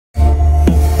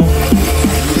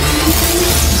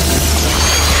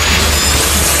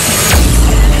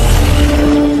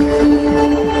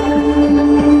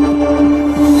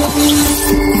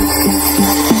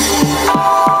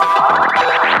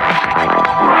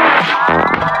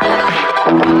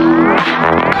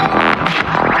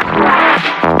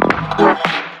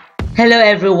Hello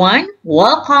everyone,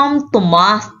 welcome to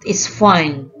Math is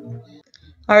Fun.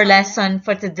 Our lesson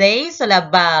for today is all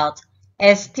about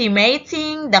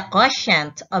estimating the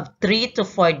quotient of 3 to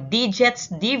 4 digits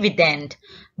dividend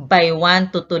by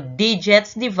 1 to 2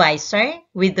 digits divisor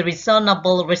with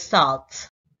reasonable results.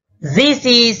 This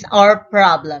is our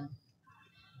problem.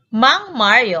 Mang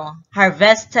Mario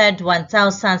harvested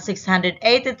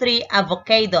 1,683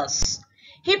 avocados.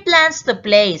 He plans to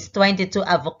place 22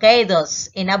 avocados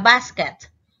in a basket.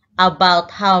 About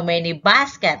how many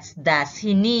baskets does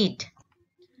he need?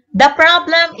 The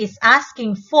problem is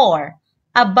asking for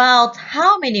about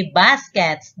how many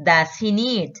baskets does he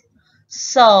need.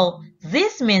 So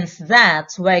this means that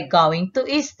we're going to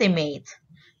estimate.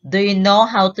 Do you know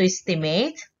how to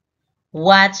estimate?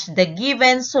 Watch the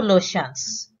given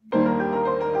solutions.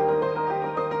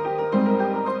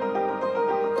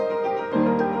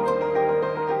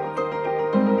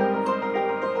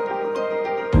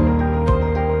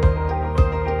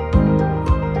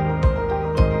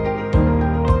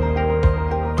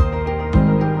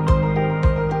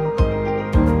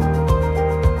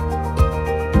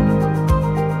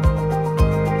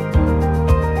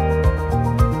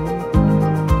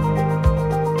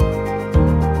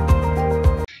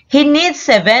 He needs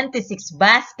 76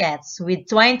 baskets with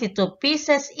 22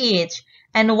 pieces each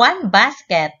and 1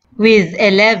 basket with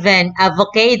 11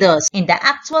 avocados in the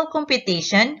actual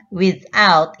computation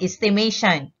without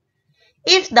estimation.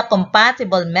 If the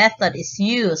compatible method is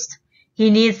used, he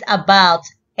needs about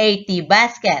 80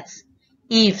 baskets.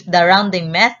 If the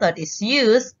rounding method is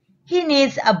used, he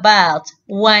needs about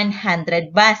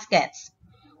 100 baskets.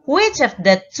 Which of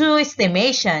the two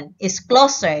estimation is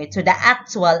closer to the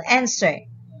actual answer?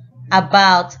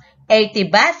 About 80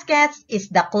 baskets is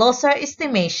the closer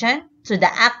estimation to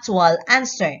the actual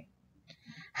answer.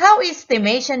 How is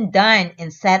estimation done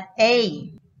in set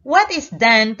A? What is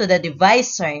done to the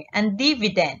divisor and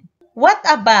dividend? What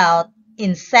about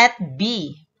in set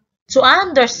B? To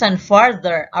understand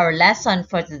further our lesson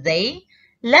for today,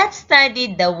 let's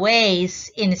study the ways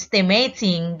in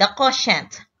estimating the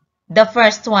quotient. The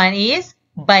first one is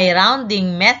by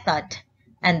rounding method,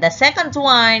 and the second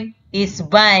one is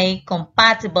by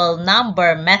compatible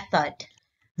number method.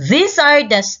 These are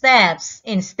the steps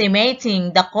in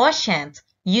estimating the quotient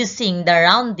using the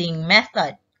rounding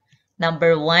method.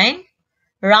 Number 1,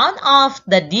 round off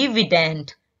the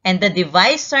dividend and the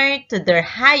divisor to their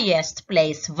highest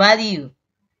place value.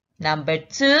 Number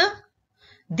 2,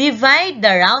 divide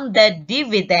the rounded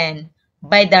dividend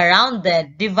by the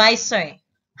rounded divisor.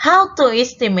 How to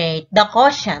estimate the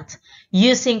quotient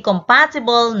using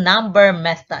compatible number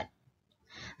method.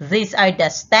 These are the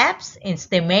steps in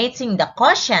estimating the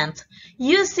quotient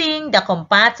using the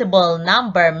compatible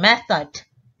number method.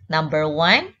 Number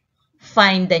 1,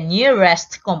 find the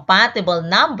nearest compatible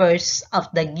numbers of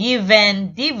the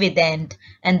given dividend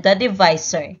and the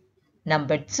divisor.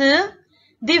 Number 2,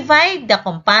 divide the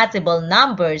compatible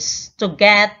numbers to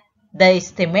get the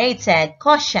estimated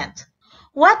quotient.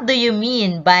 What do you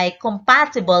mean by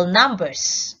compatible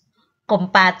numbers?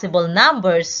 Compatible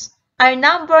numbers are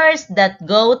numbers that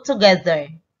go together.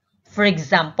 For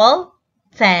example,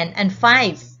 10 and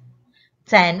 5.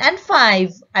 10 and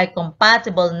 5 are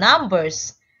compatible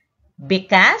numbers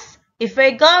because if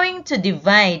we're going to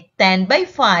divide 10 by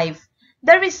 5,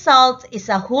 the result is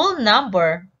a whole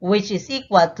number which is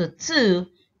equal to 2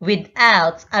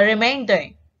 without a remainder.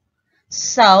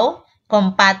 So,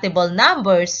 compatible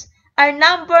numbers are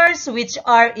numbers which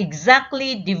are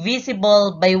exactly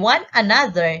divisible by one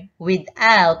another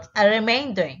without a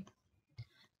remainder.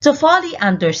 To fully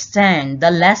understand the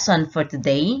lesson for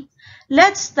today,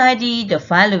 let's study the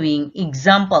following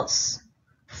examples.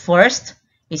 First,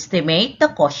 estimate the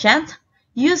quotient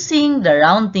using the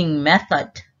rounding method.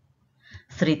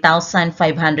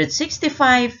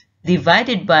 3,565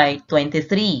 divided by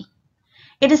 23.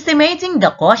 In estimating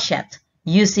the quotient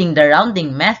using the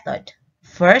rounding method,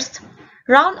 first,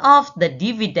 round off the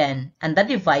dividend and the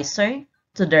divisor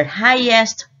to their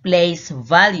highest place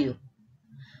value.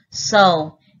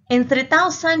 So, in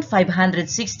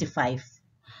 3,565,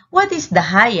 what is the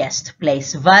highest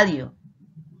place value?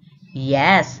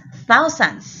 Yes,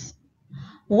 thousands.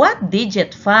 What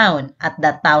digit found at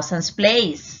the thousands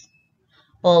place?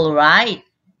 Alright,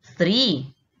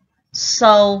 3.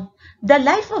 So, the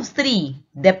life of 3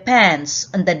 depends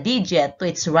on the digit to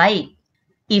its right.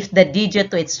 If the digit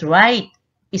to its right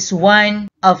is one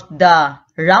of the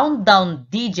round down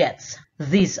digits,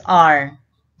 these are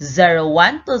 0,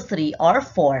 1, 2, 3, or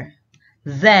 4,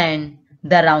 then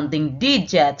the rounding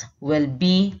digit will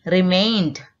be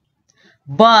remained.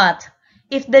 But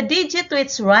if the digit to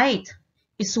its right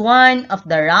is one of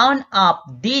the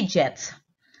round-up digits.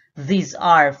 These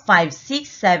are 5, 6,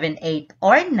 7, 8,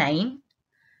 or 9.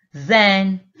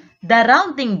 Then, the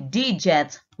rounding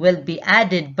digit will be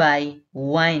added by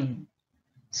 1.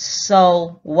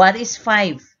 So, what is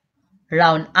 5?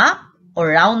 Round up or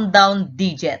round down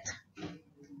digit?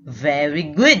 Very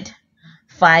good.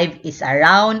 5 is a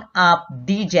round up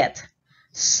digit.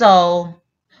 So,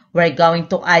 we're going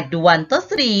to add 1 to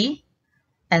 3,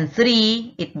 and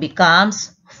 3, it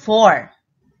becomes 4.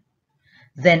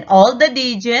 Then all the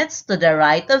digits to the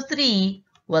right of 3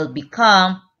 will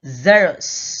become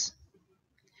zeros.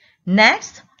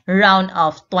 Next, round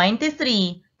off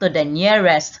 23 to the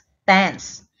nearest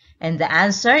tens. And the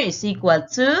answer is equal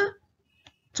to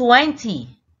 20.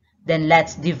 Then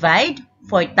let's divide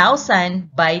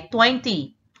 4,000 by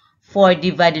 20. 4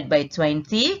 divided by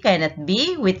 20 cannot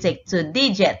be, we take 2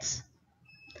 digits.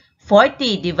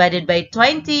 40 divided by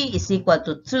 20 is equal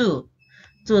to 2.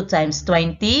 2 times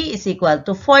 20 is equal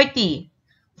to 40.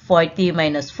 40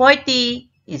 minus 40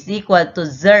 is equal to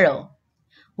 0.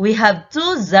 We have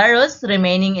 2 zeros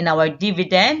remaining in our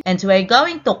dividend, and we're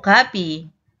going to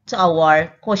copy to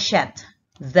our quotient.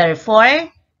 Therefore,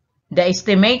 the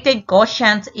estimated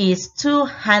quotient is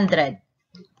 200.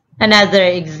 Another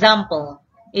example.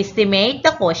 Estimate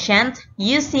the quotient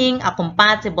using a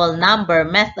compatible number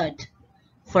method.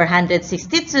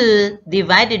 462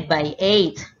 divided by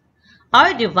 8.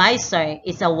 Our divisor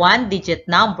is a one-digit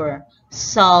number,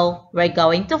 so we're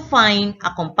going to find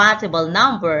a compatible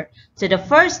number to the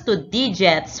first 2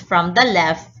 digits from the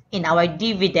left in our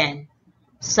dividend.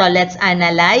 So let's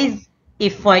analyze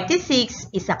if 46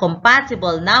 is a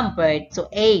compatible number to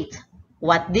 8.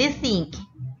 What do you think?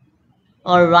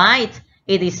 Alright,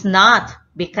 it is not,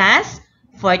 because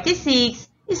 46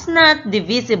 is not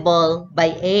divisible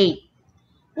by 8.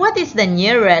 What is the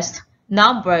nearest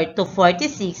number to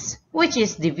 46 which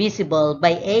is divisible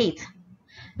by 8?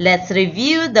 Let's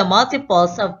review the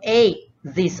multiples of 8.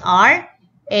 These are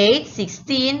 8,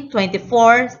 16,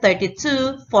 24,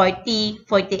 32, 40,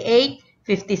 48,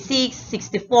 56,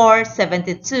 64,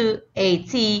 72,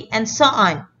 80, and so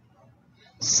on.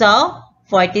 So,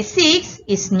 46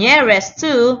 is nearest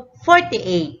to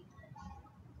 48.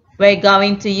 We're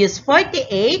going to use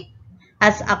 48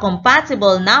 as a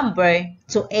compatible number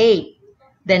to 8.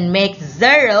 Then make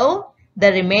 0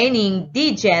 the remaining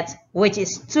digit, which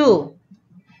is 2.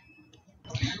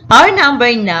 Our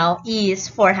number now is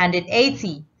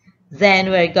 480. Then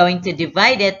we're going to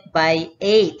divide it by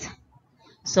 8.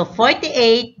 So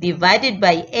 48 divided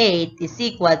by 8 is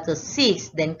equal to 6.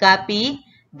 Then copy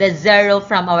the 0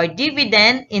 from our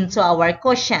dividend into our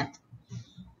quotient.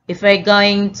 If we're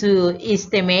going to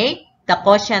estimate the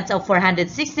quotient of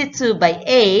 462 by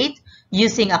 8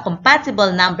 using a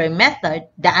compatible number method,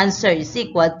 the answer is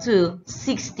equal to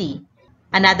 60.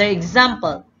 Another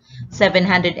example,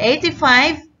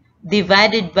 785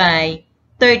 divided by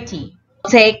 30.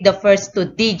 Take the first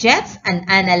 2 digits and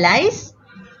analyze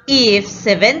if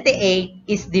 78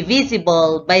 is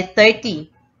divisible by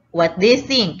 30. What do you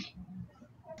think?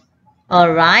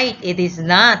 Alright, it is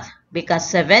not, because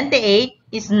 78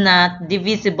 is not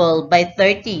divisible by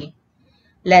 30.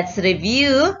 Let's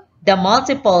review the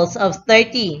multiples of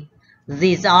 30.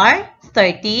 These are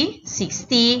 30,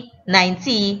 60,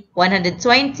 90,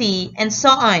 120, and so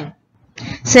on.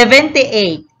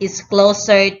 78 is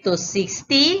closer to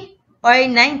 60 or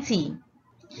 90?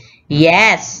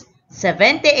 Yes,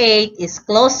 78 is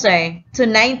closer to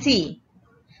 90.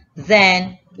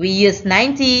 Then, we use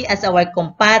 90 as our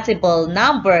compatible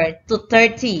number to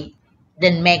 30.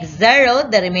 Then make 0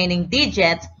 the remaining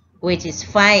digit, which is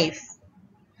 5.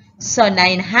 So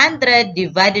 900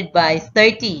 divided by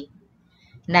 30.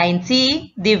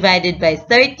 90 divided by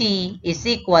 30 is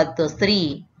equal to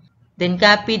 3. Then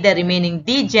copy the remaining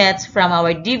digits from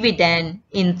our dividend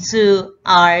into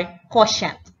our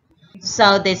quotient.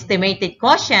 So the estimated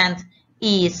quotient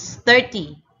is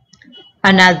 30.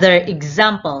 Another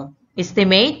example.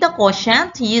 Estimate the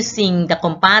quotient using the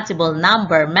compatible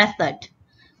number method.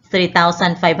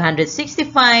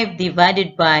 3,565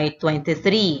 divided by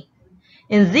 23.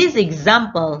 In this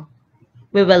example,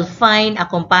 we will find a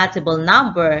compatible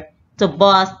number to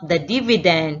both the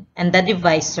dividend and the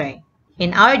divisor.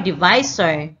 In our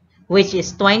divisor, which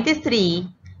is 23,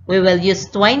 we will use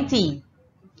 20.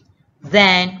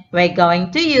 Then, we're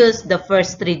going to use the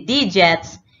first 3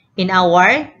 digits in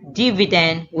our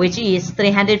dividend, which is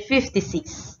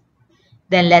 356.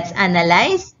 Then, let's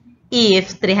analyze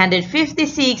if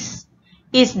 356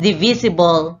 is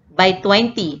divisible by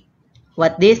 20.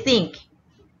 What do you think?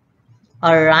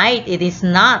 Alright, it is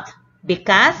not,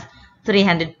 because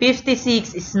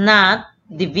 356 is not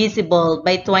divisible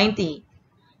by 20.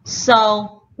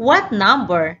 So, what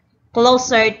number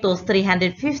closer to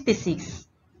 356,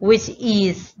 which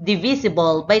is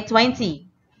divisible by 20?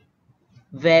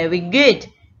 Very good.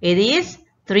 It is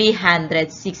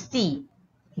 360.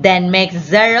 Then make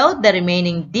 0 the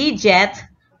remaining digit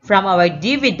from our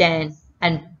dividend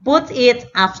and put it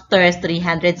after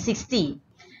 360.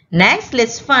 Next,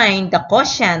 let's find the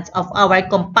quotient of our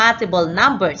compatible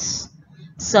numbers.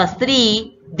 So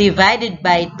 3 divided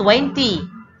by 20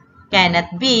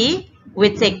 cannot be.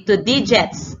 We take 2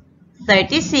 digits.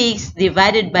 36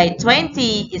 divided by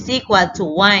 20 is equal to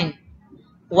 1.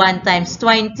 1 times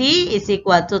 20 is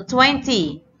equal to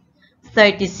 20.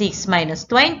 36 minus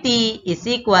 20 is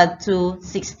equal to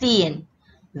 16.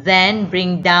 Then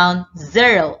bring down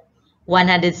 0.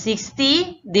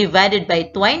 160 divided by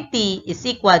 20 is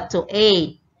equal to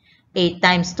 8. 8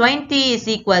 times 20 is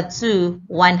equal to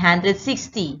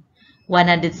 160.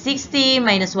 160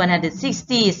 minus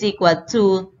 160 is equal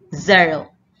to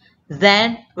 0.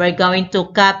 Then we're going to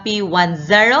copy 10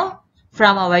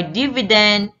 from our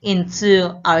dividend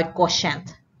into our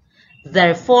quotient.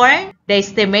 Therefore, the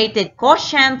estimated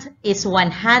quotient is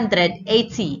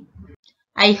 180.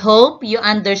 I hope you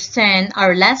understand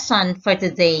our lesson for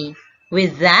today.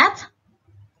 With that,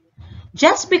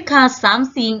 just because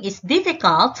something is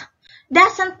difficult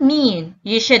doesn't mean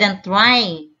you shouldn't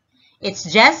try. It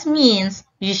just means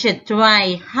you should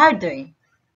try harder.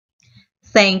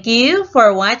 Thank you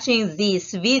for watching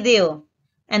this video.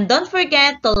 And don't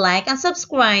forget to like and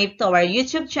subscribe to our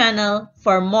YouTube channel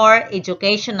for more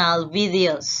educational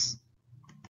videos.